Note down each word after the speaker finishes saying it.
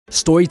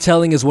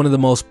Storytelling is one of the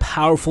most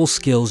powerful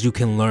skills you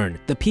can learn.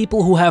 The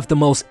people who have the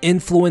most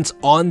influence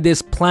on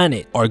this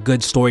planet are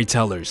good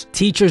storytellers.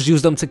 Teachers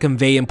use them to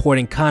convey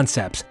important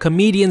concepts.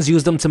 Comedians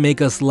use them to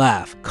make us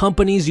laugh.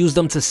 Companies use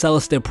them to sell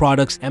us their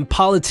products, and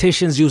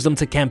politicians use them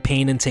to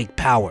campaign and take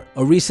power.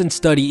 A recent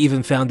study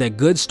even found that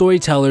good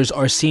storytellers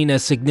are seen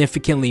as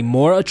significantly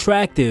more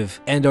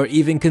attractive and are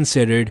even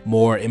considered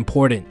more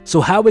important. So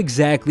how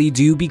exactly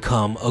do you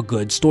become a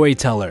good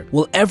storyteller?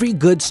 Well, every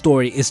good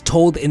story is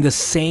told in the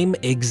same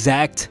exact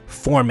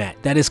format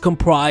that is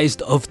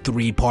comprised of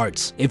 3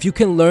 parts. If you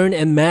can learn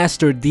and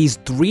master these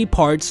 3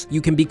 parts,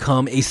 you can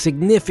become a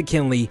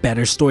significantly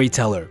better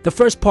storyteller. The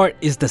first part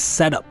is the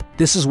setup.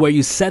 This is where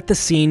you set the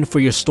scene for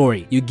your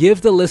story. You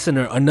give the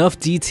listener enough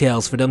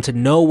details for them to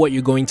know what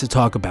you're going to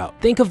talk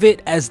about. Think of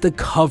it as the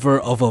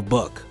cover of a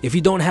book. If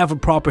you don't have a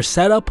proper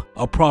setup,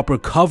 a proper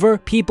cover,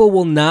 people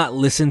will not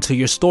listen to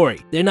your story.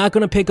 They're not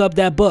going to pick up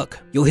that book.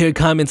 You'll hear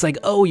comments like,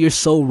 "Oh, you're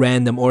so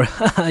random," or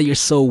 "Haha, you're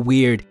so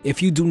weird,"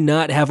 if you do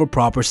not have a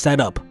proper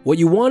setup. What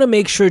you want to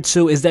make sure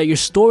too is that your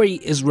story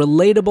is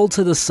relatable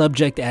to the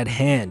subject at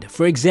hand.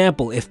 For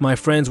example, if my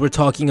friends were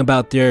talking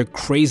about their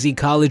crazy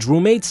college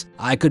roommates,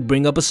 I could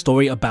bring up a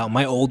story about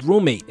my old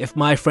roommate. If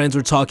my friends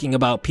were talking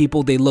about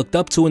people they looked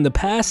up to in the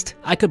past,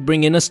 I could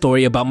bring in a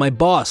story about my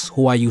boss,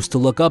 who I used to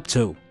look up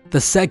to. The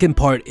second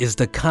part is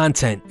the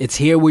content. It's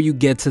here where you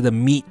get to the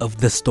meat of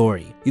the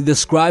story. You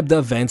describe the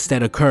events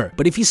that occur,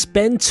 but if you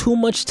spend too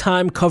much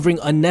time covering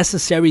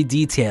unnecessary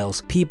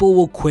details, people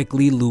will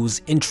quickly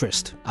lose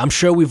interest. I'm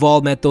sure we've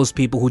all met those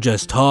people who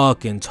just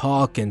talk and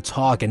talk and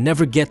talk and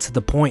never get to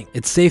the point.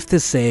 It's safe to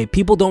say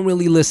people don't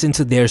really listen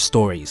to their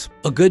stories.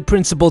 A good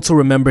principle to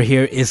remember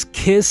here is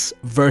kiss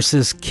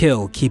versus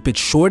kill. Keep it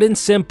short and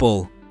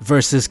simple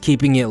versus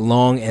keeping it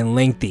long and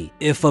lengthy.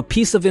 If a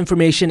piece of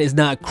information is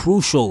not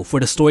crucial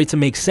for the story to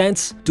make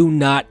sense, do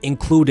not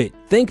include it.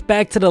 Think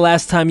back to the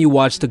last time you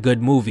watched a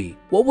good movie.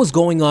 What was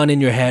going on in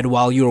your head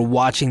while you were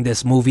watching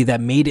this movie that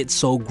made it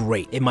so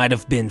great? It might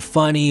have been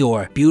funny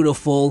or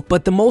beautiful,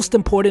 but the most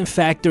important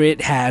factor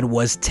it had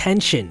was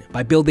tension.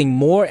 By building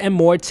more and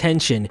more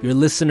tension, your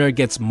listener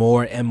gets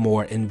more and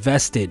more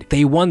invested.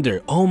 They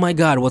wonder, "Oh my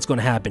god, what's going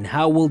to happen?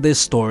 How will this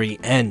story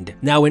end?"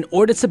 Now, in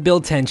order to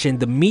build tension,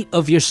 the meat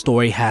of your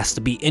story has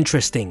to be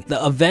interesting.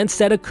 The events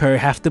that occur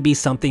have to be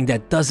something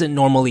that doesn't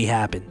normally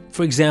happen.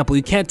 For example,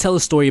 you can't tell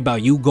a story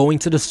about you going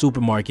to the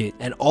supermarket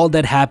and all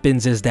that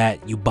happens is that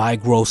you buy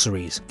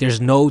groceries. There's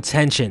no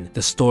tension.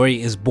 The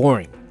story is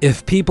boring.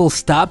 If people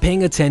stop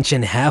paying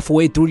attention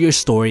halfway through your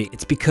story,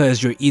 it's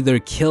because you're either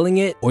killing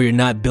it or you're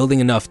not building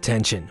enough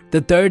tension.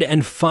 The third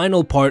and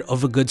final part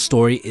of a good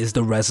story is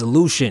the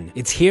resolution.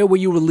 It's here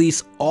where you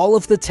release all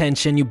of the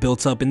tension you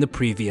built up in the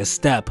previous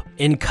step.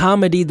 In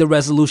comedy, the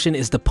resolution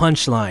is the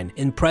punchline.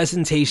 In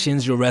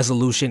presentations, your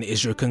resolution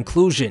is your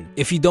conclusion.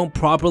 If you don't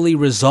properly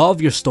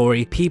resolve your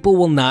story, people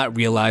will not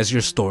realize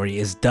your story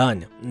is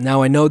done.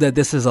 Now, I know that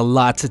this is a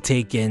lot to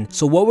take in,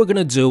 so what we're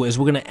gonna do is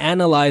we're gonna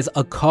analyze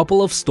a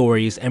couple of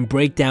stories and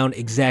break down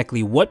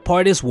exactly what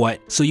part is what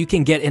so you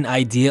can get an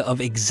idea of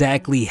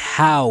exactly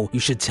how you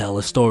should tell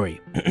a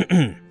story.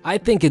 I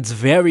think it's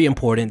very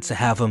important to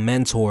have a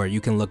mentor you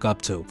can look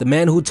up to. The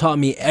man who taught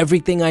me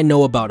everything I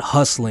know about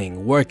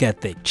hustling, work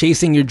ethic,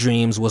 chasing your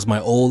dreams was my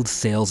old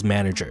sales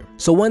manager.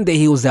 So one day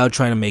he was out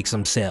trying to make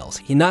some sales.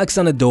 He knocks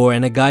on the door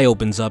and a guy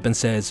opens up and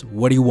says,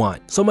 "What do you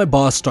want?" So my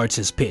boss starts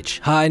his pitch.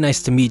 "Hi,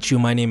 nice to meet you.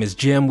 My name is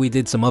Jim. We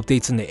did some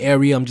updates in the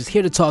area. I'm just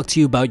here to talk to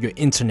you about your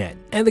internet."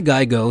 And the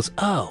guy goes,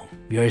 "Oh,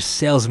 you're a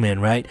salesman,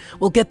 right?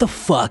 Well, get the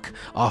fuck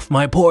off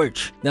my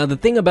porch." Now, the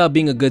thing about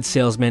being a good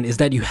salesman is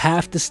that you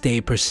have to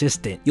stay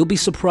persistent. You'll be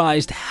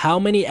surprised how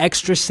many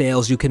extra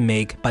sales you can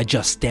make by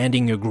just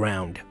standing your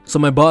ground. So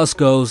my boss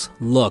goes,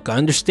 "Look, I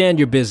understand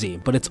you're busy,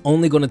 but it's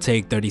only gonna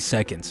take 30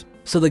 seconds.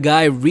 So the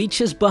guy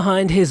reaches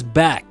behind his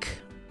back,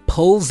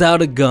 pulls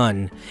out a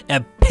gun,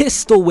 and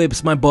pistol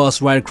whips my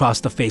boss right across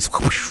the face.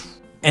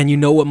 And you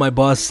know what my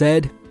boss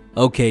said?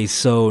 "Okay,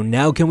 so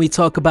now can we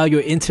talk about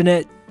your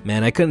internet?"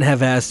 Man, I couldn't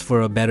have asked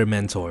for a better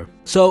mentor.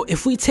 So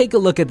if we take a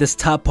look at this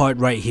top part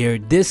right here,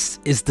 this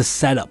is the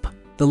setup.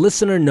 The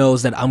listener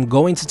knows that I'm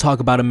going to talk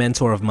about a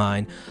mentor of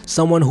mine,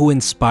 someone who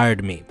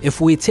inspired me.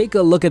 If we take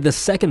a look at the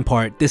second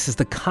part, this is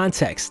the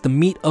context, the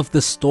meat of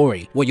the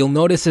story. What you'll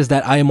notice is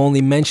that I am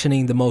only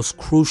mentioning the most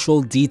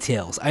crucial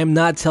details. I am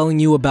not telling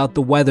you about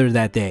the weather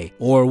that day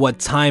or what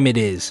time it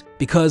is,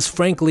 because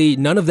frankly,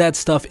 none of that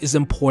stuff is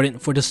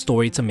important for the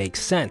story to make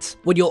sense.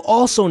 What you'll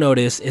also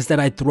notice is that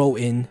I throw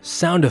in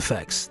sound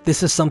effects.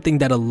 This is something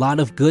that a lot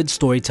of good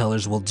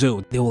storytellers will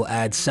do. They will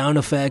add sound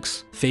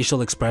effects,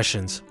 facial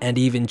expressions, and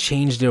even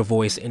change their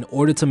voice in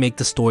order to make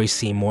the story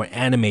seem more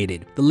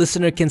animated. The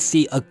listener can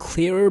see a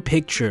clearer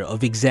picture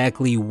of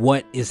exactly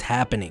what is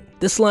happening.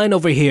 This line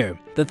over here.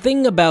 The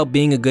thing about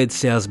being a good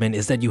salesman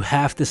is that you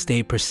have to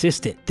stay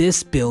persistent.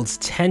 This builds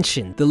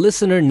tension. The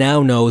listener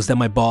now knows that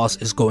my boss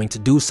is going to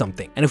do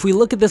something. And if we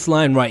look at this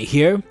line right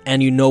here,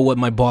 and you know what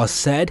my boss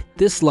said,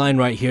 this line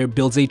right here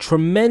builds a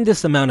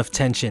tremendous amount of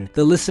tension.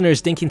 The listener is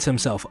thinking to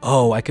himself,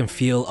 oh, I can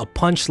feel a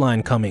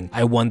punchline coming.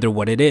 I wonder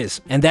what it is.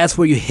 And that's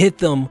where you hit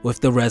them with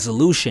the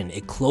resolution.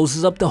 It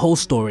closes up the whole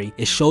story.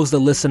 It shows the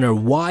listener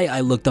why I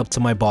looked up to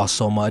my boss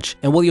so much.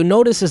 And what you'll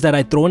notice is that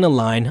I throw in a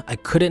line, I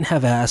couldn't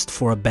have asked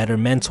for a better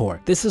mentor.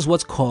 This is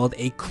what's called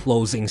a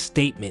closing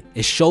statement.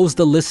 It shows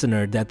the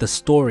listener that the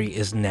story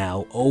is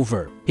now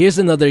over. Here's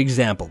another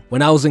example.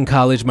 When I was in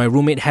college, my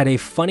roommate had a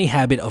funny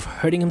habit of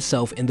hurting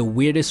himself in the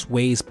weirdest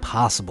ways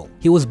possible.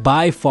 He was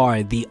by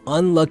far the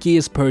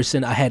unluckiest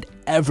person I had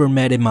ever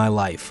met in my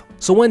life.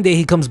 So one day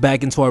he comes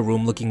back into our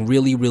room looking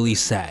really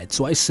sad.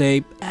 So I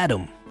say,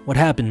 Adam, what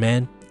happened,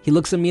 man? He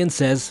looks at me and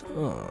says,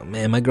 oh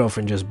man, my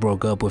girlfriend just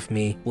broke up with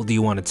me. Well, do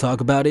you want to talk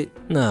about it?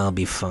 No, I'll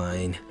be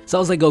fine. So I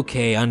was like,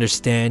 okay, I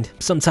understand.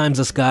 Sometimes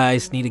us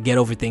guys need to get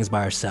over things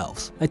by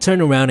ourselves. I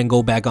turn around and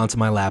go back onto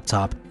my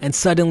laptop, and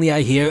suddenly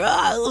I hear,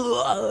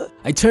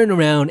 I turn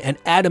around and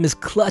Adam is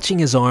clutching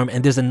his arm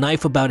and there's a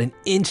knife about an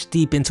inch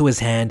deep into his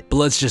hand.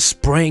 Blood's just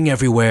spraying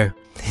everywhere.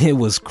 It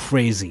was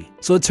crazy.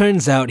 So it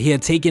turns out he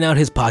had taken out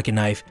his pocket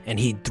knife and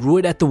he threw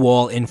it at the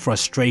wall in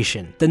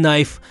frustration. The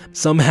knife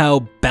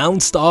somehow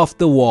bounced off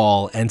the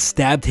wall and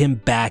stabbed him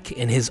back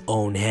in his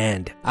own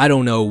hand. I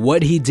don't know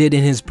what he did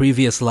in his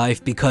previous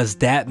life because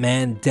that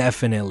man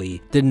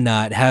definitely did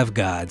not have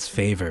God's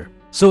favor.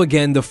 So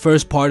again, the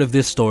first part of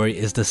this story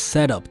is the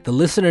setup. The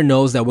listener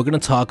knows that we're going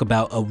to talk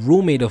about a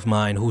roommate of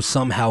mine who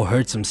somehow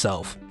hurts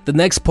himself. The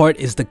next part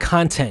is the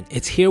content.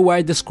 It's here where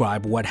I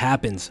describe what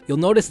happens. You'll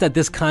notice that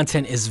this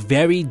content is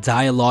very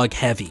dialogue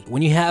heavy.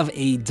 When you have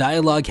a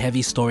dialogue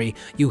heavy story,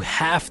 you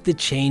have to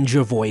change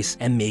your voice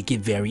and make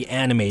it very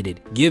animated.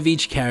 Give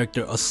each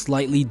character a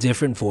slightly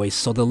different voice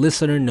so the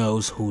listener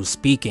knows who's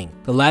speaking.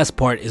 The last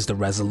part is the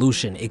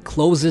resolution. It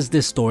closes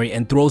this story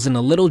and throws in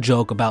a little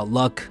joke about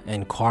luck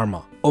and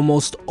karma.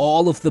 Almost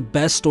all of the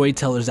best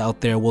storytellers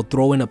out there will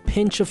throw in a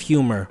pinch of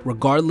humor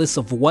regardless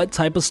of what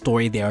type of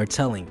story they are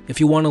telling. If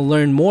you want to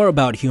learn more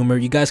about humor,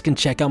 you guys can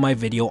check out my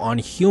video on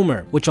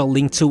humor, which I'll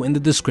link to in the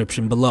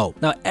description below.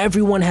 Now,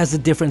 everyone has a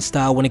different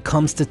style when it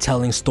comes to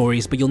telling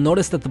stories, but you'll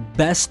notice that the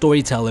best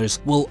storytellers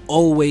will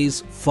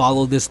always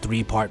follow this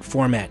 3-part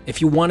format.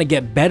 If you want to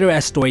get better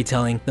at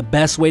storytelling, the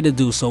best way to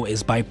do so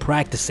is by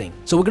practicing.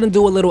 So we're going to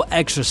do a little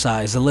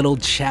exercise, a little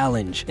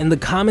challenge. In the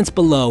comments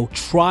below,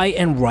 try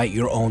and write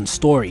your own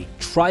story.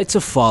 Try to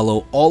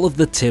follow all of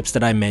the tips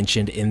that I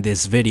mentioned in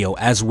this video,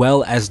 as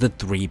well as the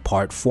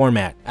 3-part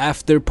format.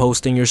 After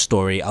posting your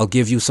story, I'll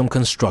give you some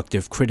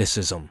constructive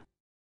criticism.